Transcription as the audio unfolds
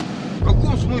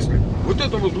смысле? Вот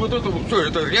это вот, что,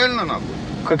 это реально нахуй?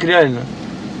 Как реально?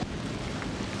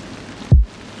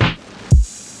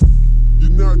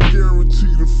 You're not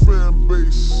guaranteed a fan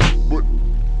base, but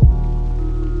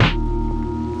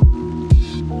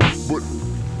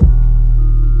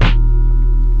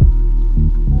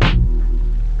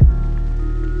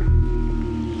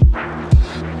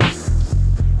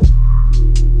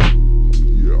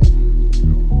yeah.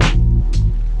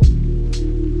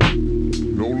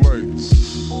 No lights.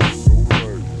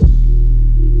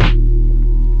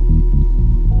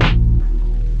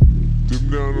 Dim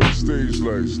down on stage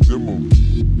lights, dim 'em.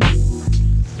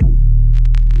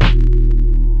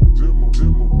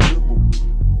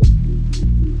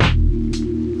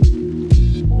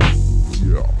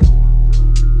 Yeah.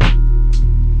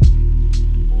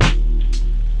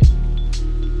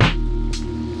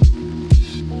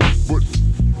 But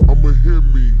I'ma hear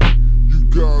me. You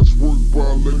guys work by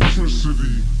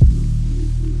electricity.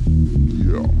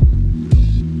 Yeah.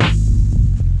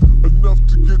 Enough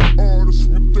to get artists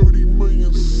with 30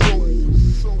 million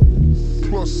souls.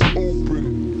 Plus open.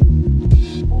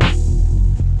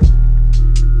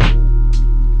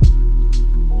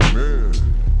 Man.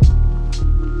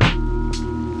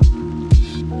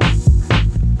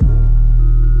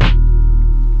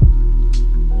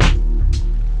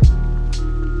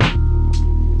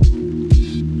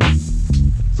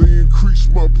 They increase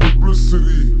my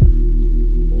publicity.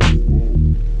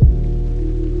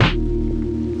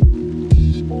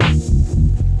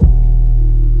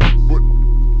 But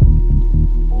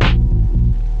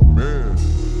man,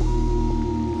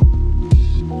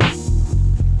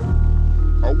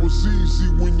 I was easy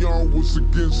when y'all was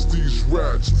against these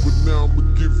rats, but now I'ma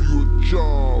give you a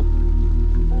job.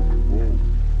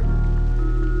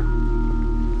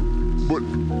 But